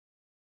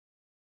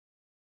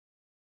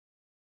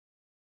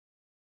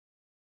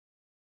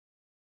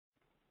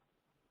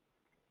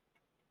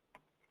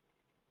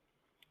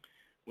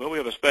Well, we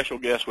have a special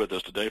guest with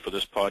us today for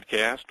this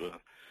podcast.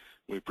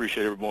 We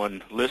appreciate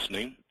everyone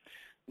listening.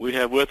 We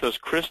have with us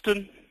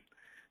Kristen,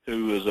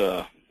 who is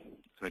an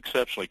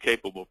exceptionally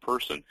capable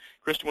person.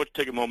 Kristen, why don't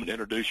you take a moment to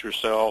introduce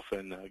yourself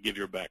and give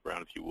your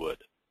background, if you would.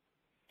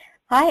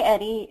 Hi,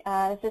 Eddie.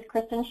 This is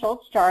Kristen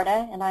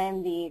Schultz-Jarda, and I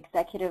am the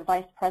Executive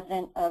Vice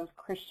President of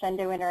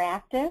Crescendo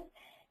Interactive.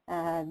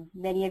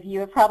 Many of you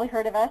have probably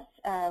heard of us.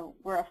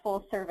 We're a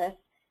full-service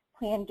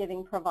plan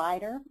giving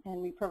provider,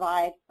 and we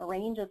provide a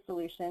range of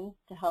solutions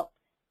to help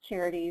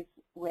charities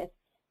with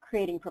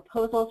creating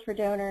proposals for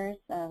donors.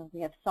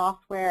 We have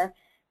software.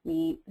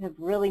 We have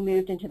really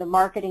moved into the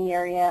marketing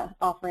area,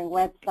 offering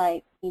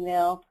websites,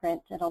 email,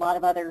 print, and a lot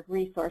of other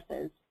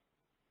resources.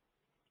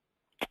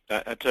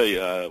 I tell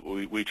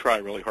you, we try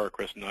really hard,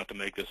 Kristen, not to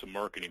make this a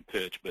marketing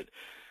pitch, but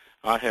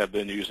I have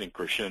been using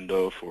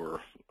Crescendo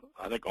for,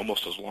 I think,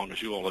 almost as long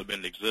as you all have been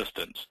in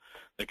existence.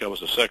 I think I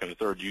was the second or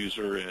third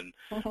user, and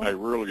I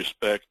really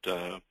respect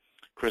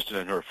Kristen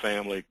and her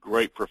family,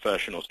 great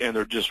professionals, and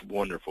they're just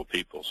wonderful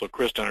people. So,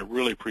 Kristen, I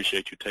really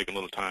appreciate you taking a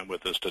little time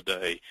with us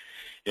today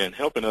and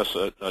helping us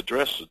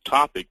address a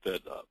topic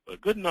that a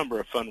good number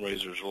of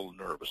fundraisers are a little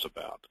nervous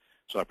about.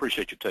 So I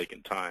appreciate you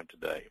taking time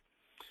today.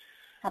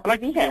 I'd like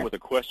to begin with a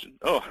question.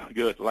 Oh,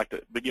 good. I'd like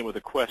to begin with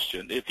a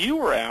question. If you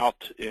were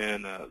out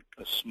in a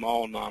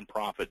small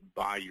nonprofit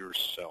by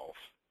yourself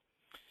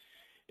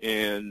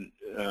and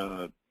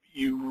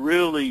you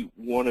really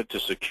wanted to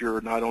secure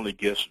not only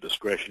gifts of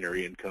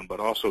discretionary income but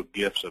also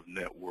gifts of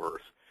net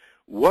worth,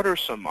 what are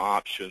some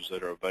options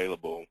that are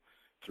available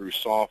through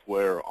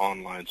software or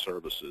online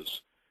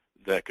services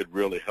that could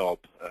really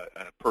help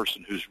a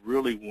person who's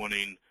really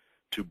wanting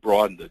to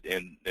broaden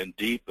and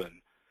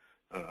deepen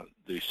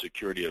the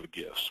security of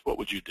gifts? What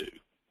would you do?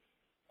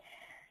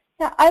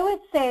 Yeah, I would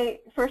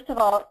say, first of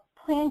all,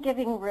 plan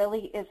giving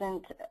really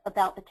isn't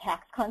about the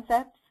tax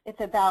concepts.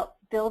 It's about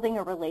building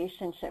a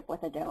relationship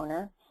with a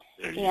donor.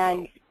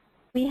 And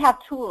we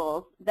have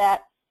tools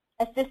that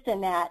assist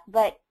in that,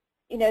 but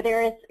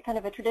there is kind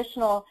of a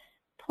traditional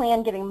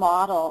plan giving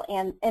model,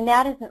 and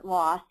that isn't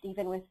lost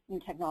even with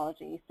new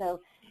technology.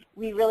 So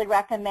we really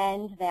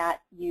recommend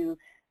that you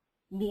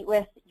meet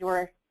with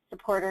your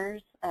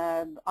supporters.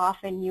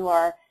 Often you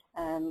are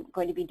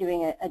going to be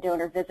doing a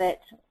donor visit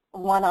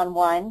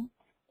one-on-one,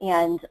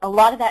 and a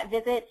lot of that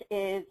visit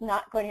is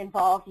not going to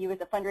involve you as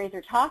a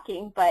fundraiser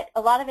talking, but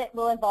a lot of it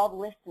will involve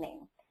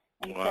listening.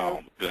 And wow,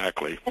 so,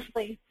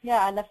 exactly.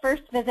 Yeah, in the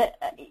first visit,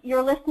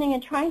 you're listening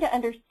and trying to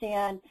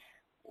understand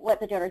what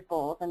the donor's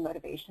goals and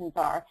motivations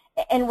are.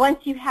 And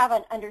once you have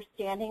an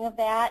understanding of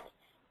that,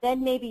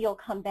 then maybe you'll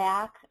come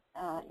back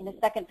in a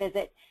second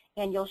visit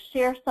and you'll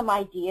share some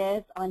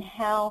ideas on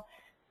how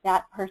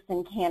that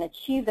person can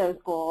achieve those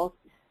goals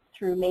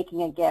through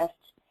making a gift.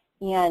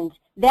 And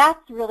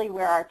that's really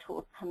where our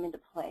tools come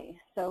into play.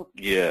 So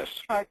yes,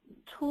 our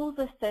tools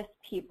assist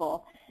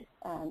people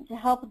to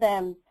help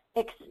them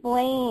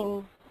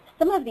explain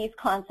some of these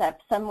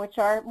concepts, some which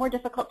are more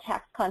difficult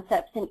tax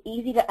concepts and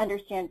easy to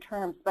understand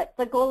terms, but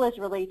the goal is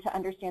really to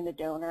understand the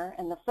donor,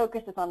 and the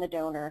focus is on the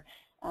donor,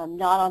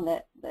 not on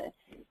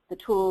the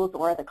tools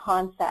or the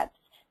concepts,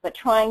 but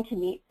trying to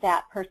meet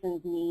that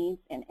person's needs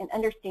and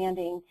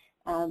understanding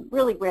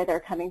really where they're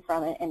coming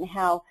from and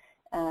how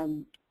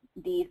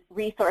these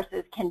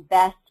resources can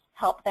best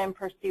help them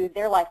pursue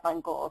their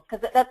lifelong goals,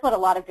 because that's what a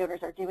lot of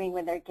donors are doing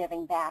when they're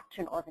giving back to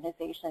an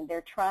organization.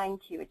 They're trying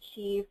to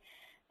achieve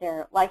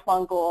their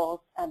lifelong goals.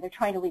 They're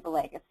trying to leave a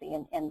legacy,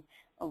 and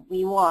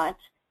we want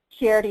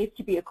charities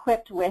to be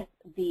equipped with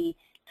the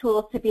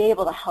tools to be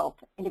able to help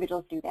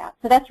individuals do that.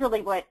 So that's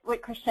really what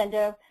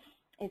Crescendo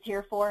is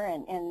here for,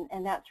 and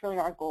that's really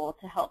our goal,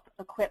 to help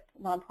equip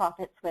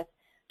nonprofits with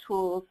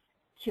tools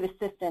to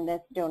assist in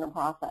this donor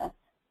process.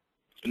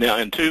 Now,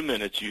 in 2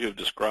 minutes, you have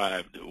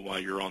described why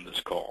you're on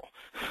this call,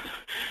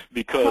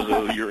 because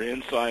of your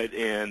insight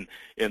and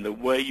the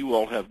way you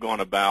all have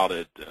gone about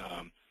it.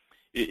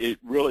 It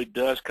really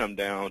does come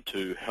down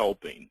to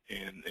helping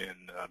and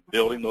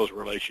building those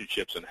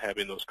relationships and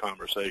having those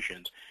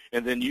conversations,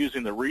 and then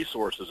using the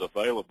resources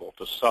available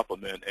to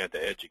supplement and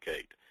to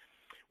educate.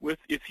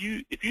 If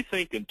you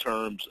think in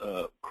terms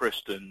of,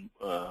 Kristen,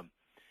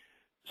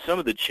 some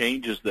of the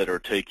changes that are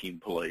taking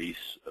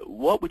place,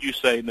 what would you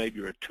say maybe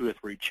are 2 or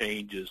 3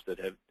 changes that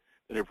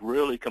have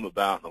really come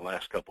about in the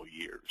last couple of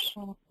years?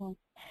 Mm-hmm.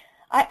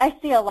 I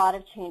see a lot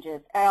of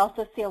changes. I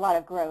also see a lot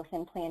of growth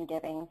in plan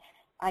giving.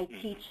 I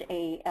teach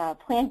a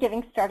plan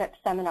giving startup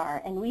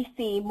seminar, and we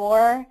see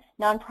more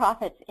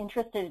nonprofits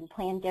interested in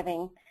plan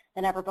giving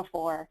than ever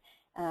before.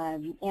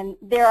 And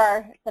there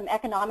are some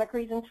economic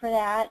reasons for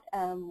that.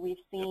 We've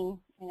seen,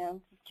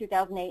 since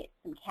 2008,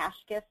 some cash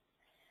gifts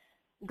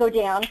go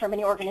down for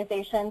many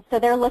organizations. So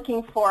they're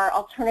looking for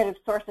alternative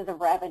sources of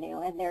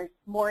revenue, and there's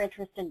more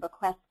interest in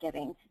bequest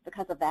giving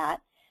because of that.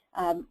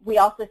 We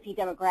also see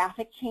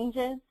demographic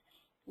changes.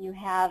 You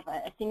have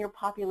a senior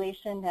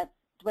population that's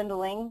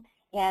dwindling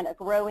and a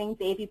growing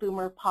baby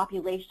boomer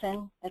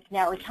population that's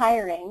now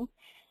retiring,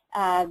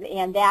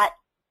 and that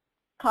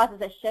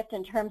causes a shift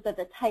in terms of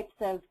the types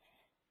of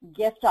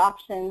gift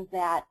options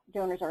that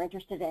donors are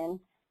interested in.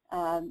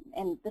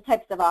 and the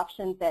types of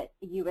options that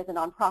you as a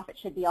nonprofit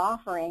should be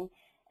offering.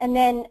 And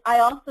then I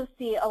also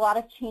see a lot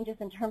of changes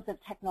in terms of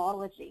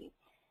technology.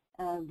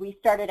 We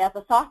started as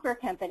a software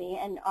company,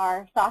 and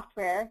our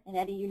software, and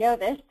Eddie, you know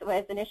this,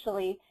 was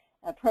initially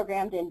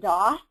programmed in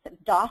DOS,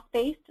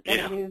 DOS-based,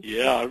 then moved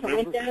to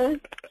Windows,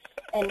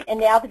 and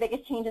now the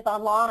biggest change is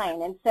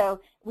online. And so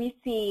we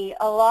see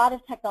a lot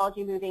of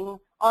technology moving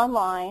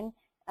online.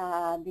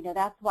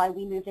 That's why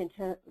we moved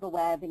into the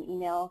web and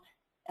email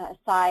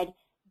side,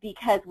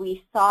 because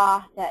we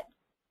saw that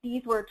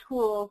these were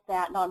tools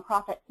that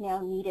nonprofits now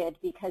needed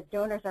because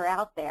donors are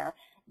out there.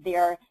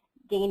 They're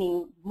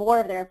gaining more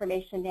of their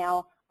information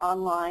now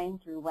online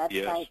through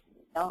websites,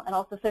 and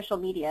also social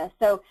media.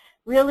 So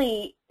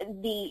really,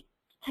 the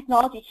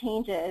technology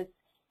changes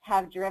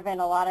have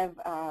driven a lot of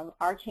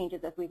our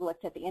changes as we've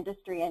looked at the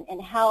industry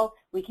and how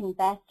we can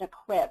best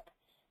equip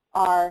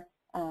our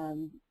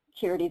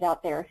charities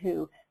out there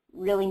who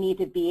really need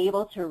to be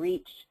able to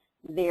reach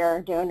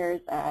their donors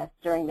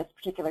during this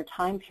particular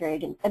time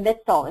period and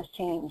amidst all this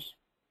change.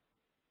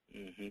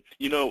 Mm-hmm.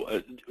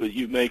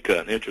 You make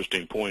an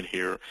interesting point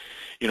here.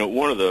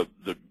 One of the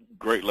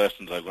great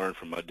lessons I learned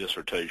from my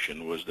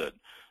dissertation was that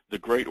the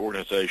great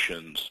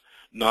organizations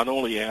not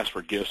only ask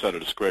for gifts out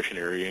of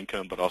discretionary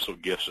income, but also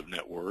gifts of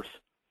net worth.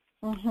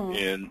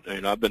 Mm-hmm.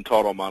 And I've been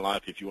taught all my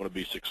life, if you want to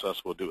be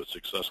successful, do what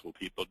successful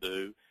people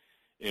do.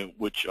 And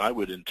which I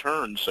would in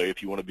turn say,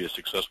 if you want to be a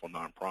successful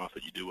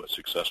nonprofit, you do what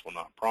successful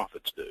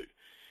nonprofits do.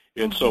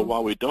 And so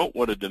while we don't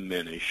want to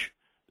diminish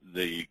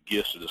the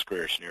gifts of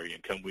discretionary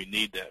income, we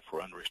need that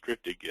for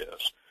unrestricted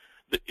gifts.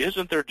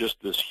 Isn't there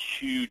just this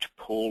huge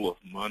pool of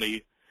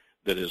money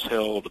that is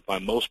held by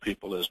most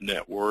people as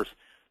net worth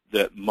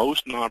that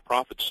most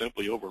nonprofits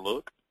simply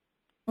overlook?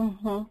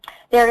 Mm-hmm.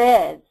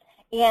 There is.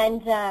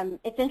 And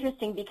it's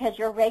interesting because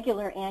your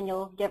regular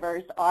annual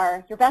givers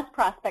are your best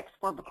prospects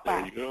for bequest.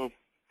 There you go.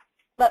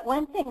 But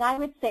one thing I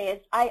would say is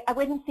I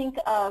wouldn't think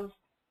of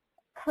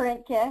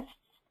current gifts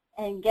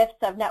and gifts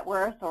of net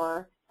worth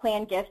or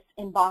planned gifts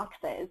in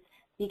boxes,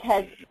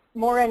 because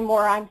more and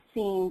more I'm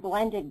seeing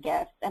blended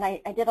gifts. And I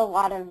did a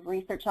lot of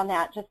research on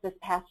that just this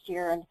past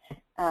year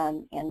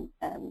and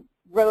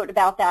wrote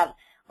about that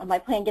on my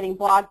Plan Giving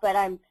blog. But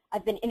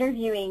I've been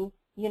interviewing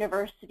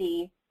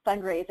university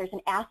fundraisers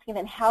and asking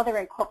them how they're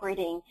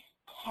incorporating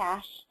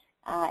cash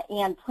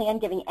and Plan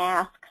Giving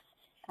asks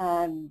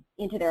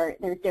into their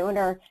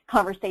donor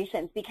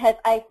conversations, because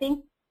I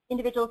think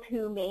individuals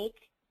who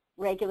make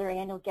regular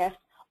annual gifts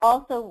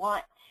also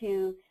want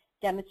to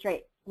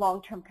demonstrate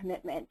long-term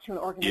commitment to an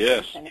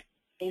organization. Yes.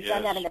 They've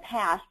done that in the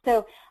past.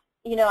 So,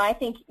 I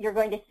think you're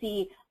going to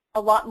see a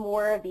lot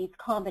more of these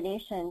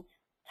combination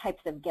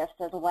types of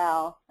gifts as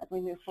well as we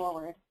move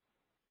forward.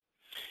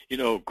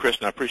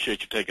 Kristen, I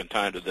appreciate you taking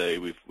time today.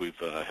 We've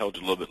held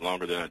you a little bit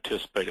longer than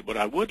anticipated, but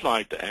I would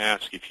like to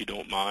ask, if you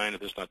don't mind,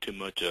 if it's not too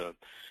much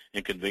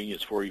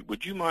inconvenience for you,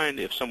 would you mind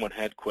if someone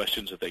had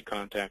questions if they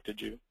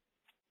contacted you?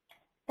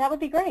 That would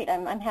be great.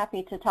 I'm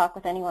happy to talk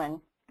with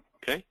anyone.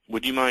 Okay.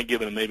 Would you mind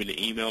giving maybe an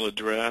email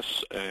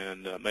address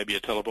and maybe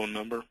a telephone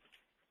number?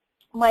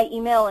 My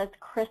email is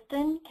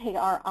Kristen,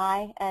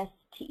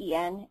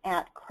 Kristen,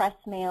 at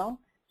Cresmail,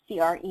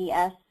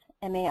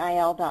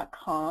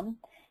 CRESMAIL.com,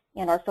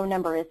 and our phone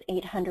number is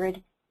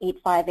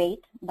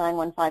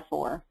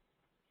 800-858-9154.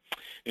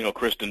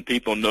 Kristen,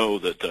 people know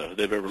that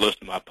they've ever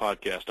listened to my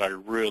podcast. I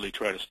really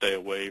try to stay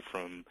away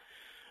from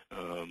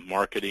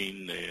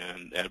marketing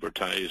and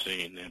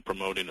advertising and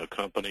promoting a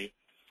company.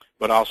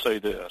 But I'll say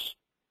this.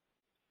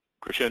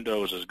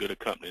 Crescendo is as good a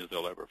company as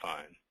they'll ever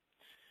find.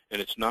 And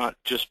it's not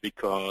just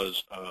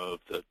because of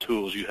the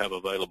tools you have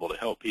available to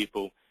help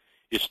people.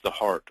 It's the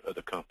heart of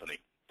the company,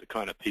 the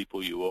kind of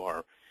people you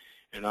are.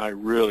 And I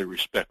really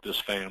respect this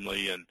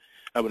family. And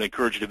I would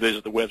encourage you to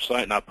visit the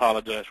website. And I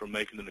apologize for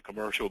making it a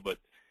commercial, but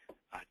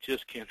I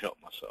just can't help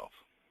myself.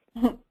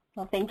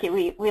 Well, thank you.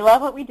 We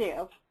love what we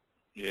do.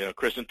 Yeah,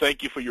 Kristen,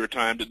 thank you for your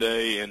time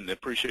today, and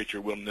appreciate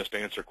your willingness to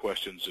answer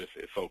questions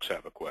if folks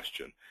have a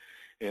question.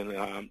 And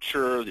I'm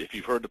sure if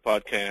you've heard the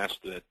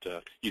podcast that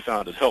you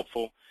found it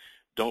helpful.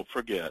 Don't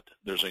forget,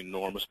 there's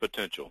enormous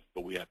potential,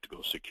 but we have to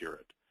go secure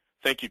it.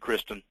 Thank you,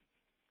 Kristen.